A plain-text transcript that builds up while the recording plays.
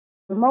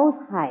Most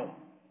High.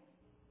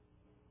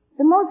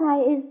 The Most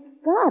High is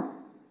God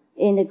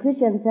in the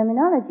Christian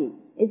terminology.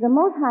 It's the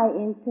Most High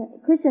in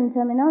Christian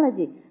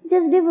terminology.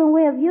 Just different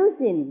way of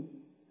using.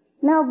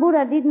 Now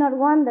Buddha did not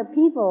want the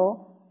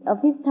people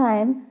of his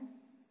time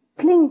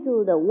cling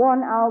to the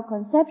worn-out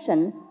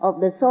conception of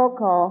the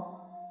so-called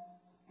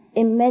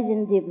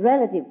imaginative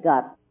relative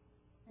God.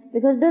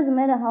 Because it doesn't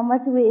matter how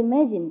much we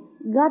imagine,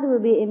 God will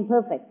be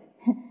imperfect.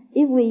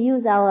 If we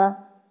use our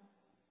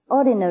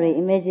ordinary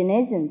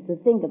imagination to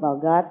think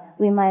about God,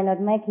 we might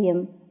not make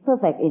him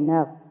perfect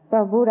enough.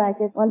 So Buddha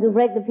just want to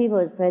break the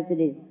people's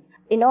prejudice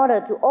in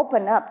order to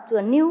open up to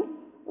a new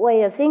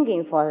way of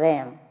thinking for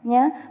them.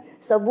 Yeah?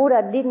 So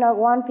Buddha did not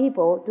want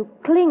people to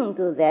cling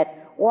to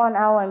that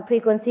worn-out and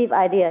preconceived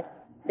idea.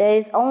 There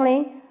is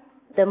only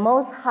the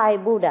Most High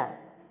Buddha,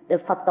 the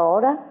Phật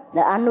tổ đó,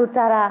 the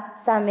Anuttara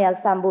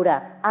Samyak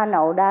Sambuddha,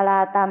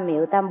 Anaudala Tam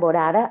Miệu Tam Bồ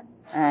Đà đó.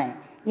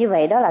 Như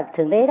vậy đó là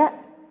Thượng Đế đó.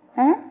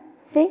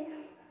 See?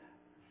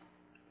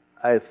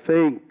 I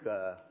think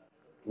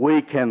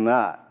we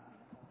cannot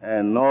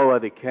and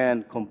nobody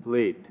can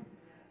complete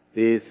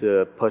these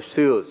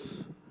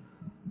pursuits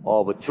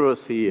of truth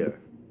here.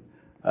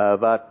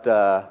 But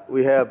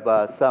we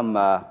have some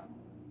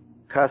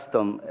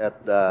custom at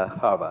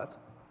Harvard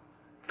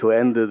to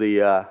end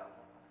the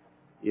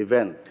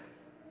event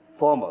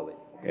formally.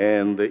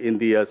 And in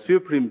the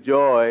supreme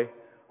joy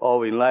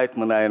of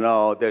enlightenment, I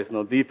know there's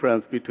no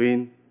difference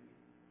between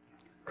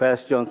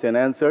questions and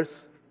answers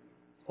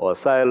or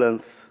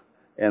silence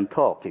and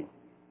talking.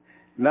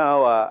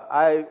 Now,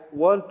 I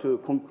want to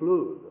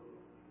conclude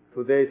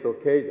today's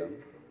occasion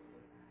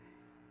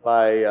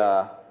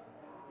by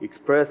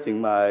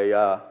expressing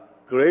my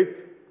great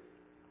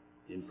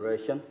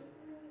impression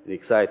and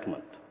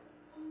excitement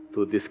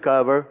to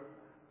discover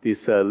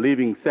this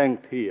living saint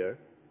here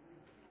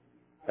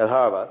at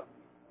Harvard,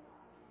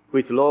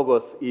 which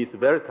Logos is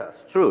Veritas,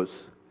 truth,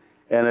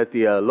 and at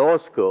the law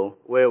school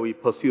where we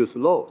pursue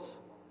laws,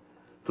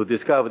 to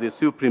discover the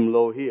supreme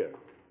law here.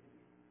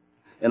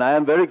 And I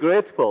am very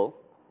grateful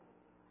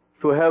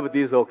to have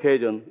this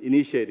occasion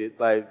initiated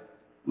by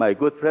my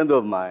good friend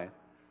of mine,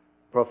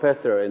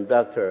 Professor and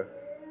Dr.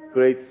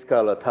 Great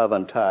Scholar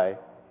Tavan Tai,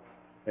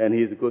 and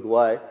his good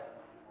wife,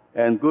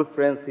 and good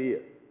friends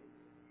here.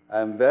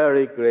 I'm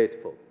very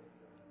grateful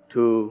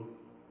to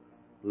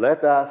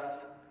let us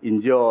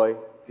enjoy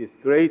this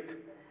great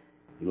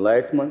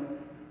enlightenment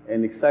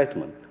and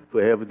excitement to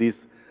have these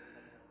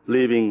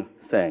living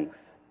saints.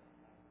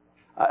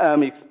 I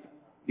am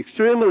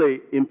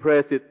extremely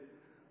impressed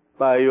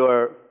by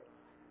your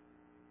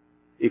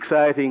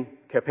exciting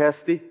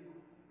capacity,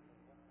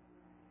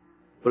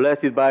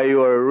 blessed by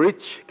your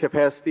rich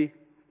capacity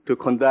to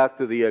conduct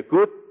the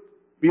good,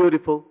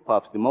 beautiful,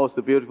 perhaps the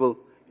most beautiful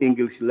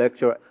English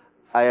lecture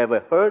I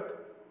ever heard.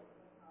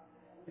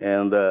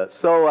 And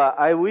so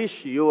I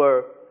wish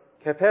your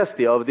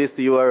capacity of this,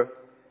 your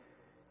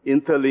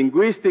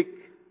interlinguistic,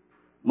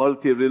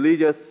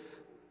 multi-religious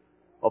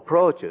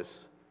approaches,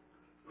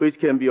 which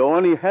can be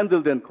only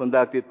handled and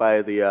conducted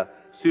by the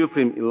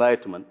Supreme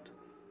Enlightenment,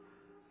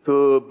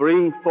 to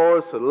bring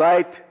forth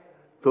light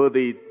to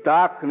the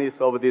darkness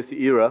of this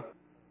era.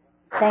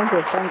 Thank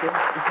you, thank you.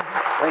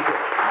 Thank you.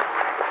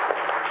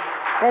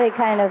 Very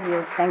kind of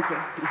you, thank you.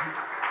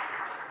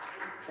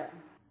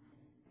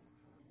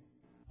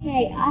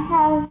 Okay, I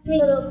have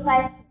 3 little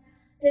questions.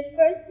 The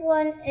first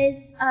one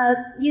is,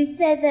 you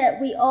said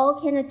that we all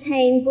can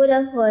attain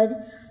Buddhahood,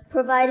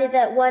 provided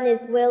that one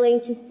is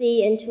willing to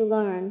see and to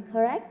learn,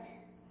 correct?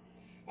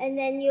 And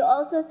then you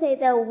also say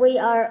that we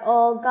are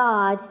all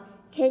God.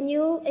 Can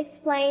you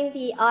explain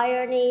the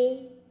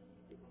irony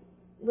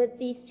with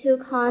these two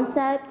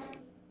concepts?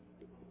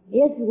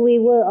 Yes, we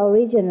were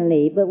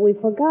originally, but we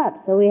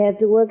forgot, so we have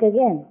to work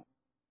again.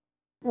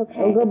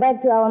 Okay. We'll go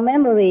back to our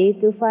memory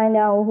to find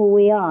out who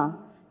we are.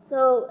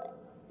 So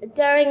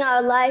during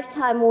our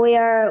lifetime, we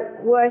are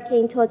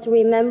working towards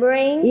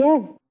remembering?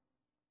 Yes.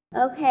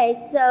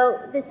 Okay, so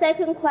the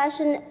second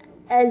question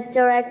is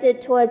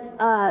directed towards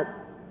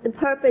the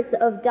purpose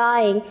of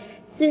dying.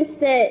 Since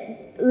the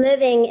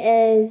living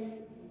is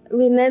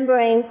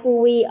remembering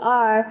who we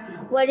are,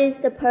 what is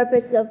the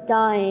purpose of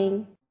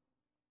dying?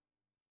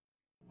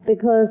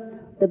 Because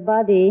the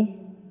body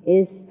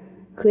is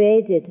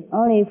created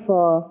only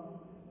for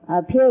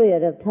a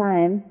period of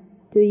time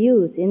to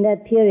use in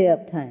that period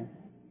of time.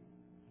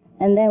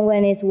 And then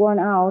when it's worn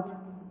out,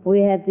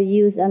 we have to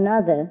use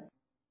another,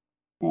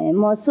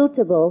 more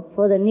suitable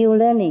for the new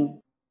learning.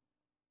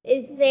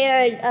 Is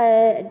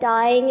there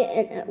dying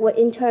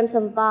in terms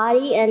of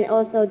body and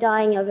also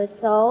dying of a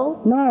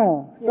soul?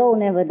 No, soul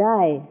never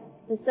dies.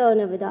 The soul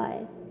never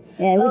dies.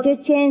 Yeah, we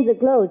just change the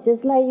clothes,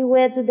 just like you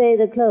wear today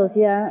the clothes,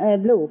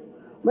 blue.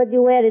 But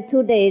you wear it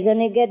 2 days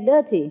and it get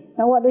dirty.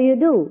 Now what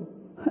do?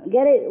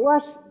 Get it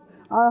washed.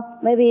 Or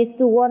maybe it's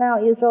too worn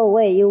out, you throw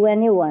away, you wear a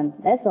new one.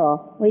 That's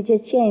all. We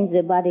just change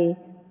the body,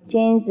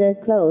 change the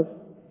clothes.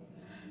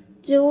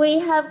 Do we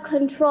have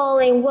control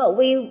in what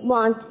we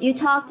want? You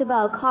talked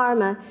about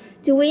karma.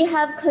 Do we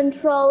have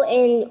control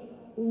in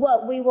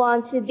what we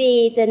want to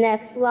be the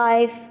next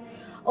life?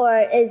 Or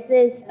is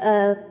this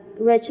a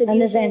retribution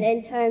Understand?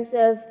 in terms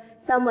of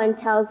someone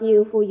tells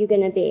you who you're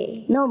going to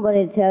be?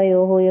 Nobody tell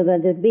you who you're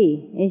going to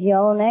be. It's your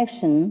own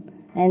action,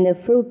 and the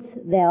fruits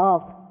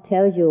thereof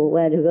tells you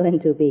where you're going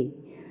to be.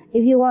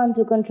 If you want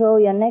to control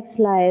your next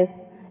life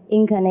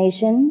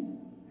incarnation,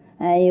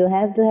 you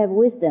have to have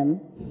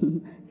wisdom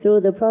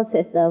through the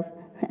process of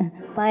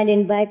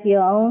finding back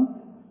your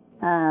own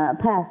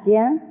path,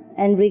 yeah?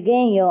 And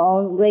regain your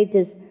own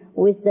greatest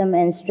wisdom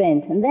and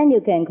strength. And then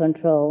you can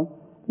control.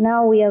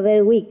 Now we are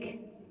very weak.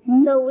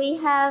 So we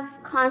have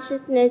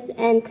consciousness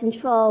and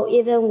control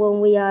even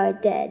when we are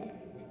dead.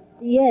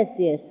 Yes,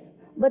 yes.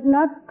 But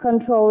not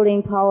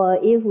controlling power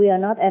if we are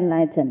not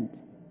enlightened.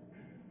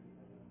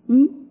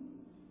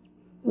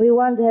 We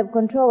want to have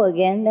control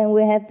again, then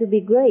we have to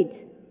be great.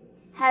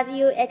 Have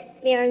you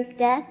experienced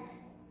death?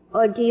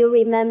 Or do you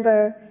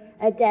remember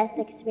a death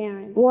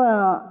experience?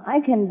 Well, I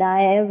can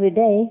die every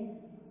day.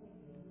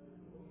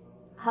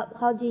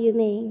 How do you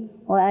mean?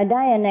 Well, I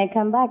die and I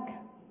come back.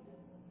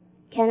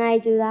 Can I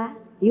do that?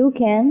 You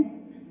can.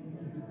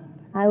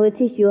 I will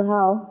teach you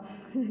how.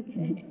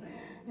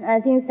 I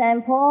think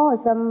St. Paul or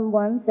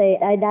someone say,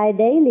 I die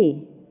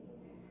daily.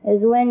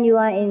 Is when you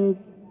are in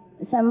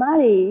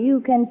samadhi,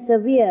 you can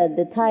sever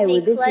the tie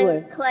with this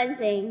word.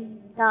 Cleansing,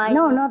 dying.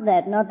 No, not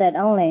that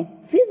only.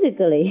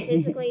 Physically.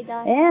 Physically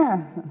die?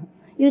 Yeah.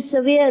 You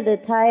sever the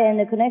tie and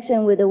the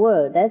connection with the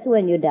world. That's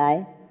when you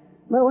die.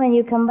 But when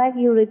you come back,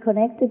 you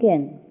reconnect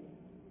again.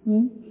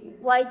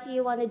 Why do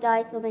you want to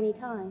die so many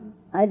times?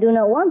 I do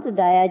not want to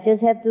die. I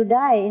just have to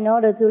die in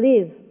order to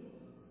live.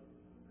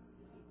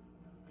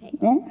 Okay.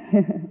 Yeah?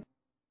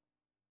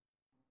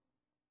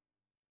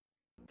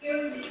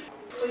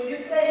 When you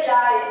say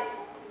die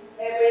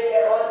every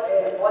day,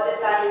 all the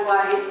time you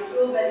are in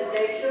true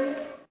meditation?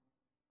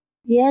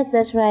 Yes,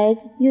 that's right.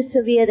 You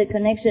sever the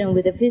connection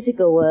with the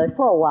physical world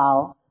for a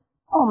while.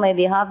 Or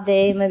maybe half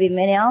day, maybe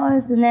many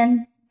hours, and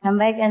then come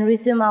back and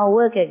resume our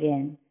work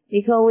again.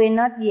 Because we're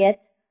not yet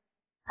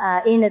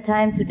in the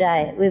time to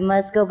die. We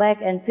must go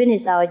back and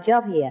finish our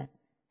job here.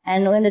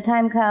 And when the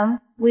time comes,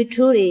 we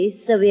truly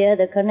sever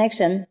the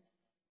connection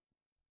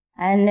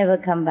and never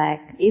come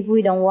back if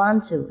we don't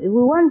want to. If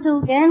we want to,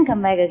 we can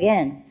come back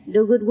again,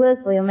 do good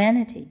work for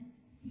humanity.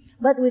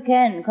 But we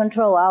can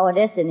control our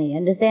destiny,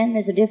 understand?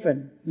 There's a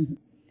difference.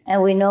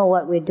 And we know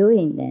what we're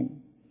doing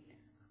then.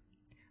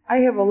 I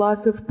have a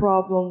lot of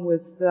problem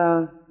with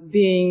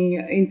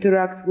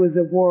interact with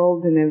the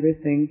world and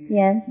everything.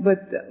 Yes.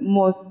 But the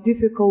most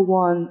difficult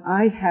one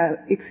I have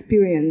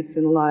experienced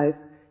in life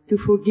to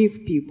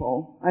forgive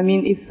people. I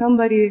mean, if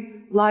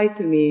somebody lied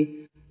to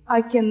me,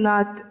 I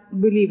cannot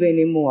believe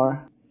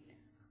anymore.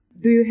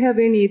 Do you have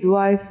any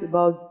advice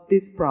about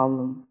this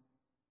problem?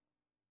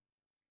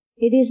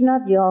 It is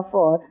not your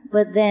fault,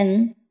 but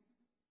then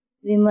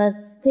we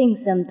must think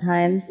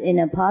sometimes in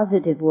a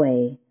positive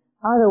way.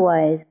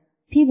 Otherwise,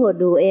 people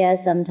do err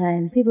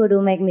sometimes. People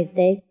do make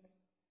mistakes.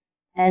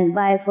 And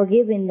by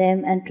forgiving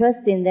them and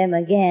trusting them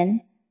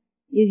again,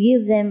 you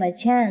give them a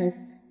chance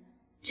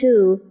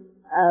to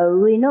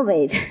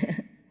renovate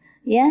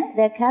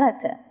their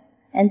character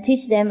and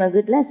teach them a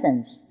good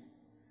lessons.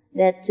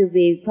 That to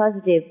be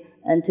positive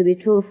and to be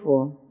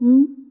truthful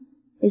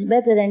is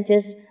better than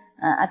just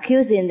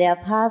accusing their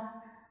past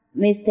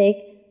mistake.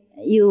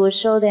 You will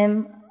show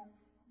them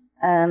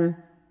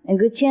a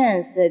good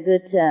chance,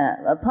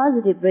 a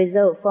positive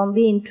result from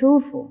being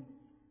truthful.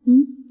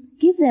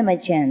 Give them a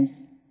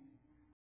chance.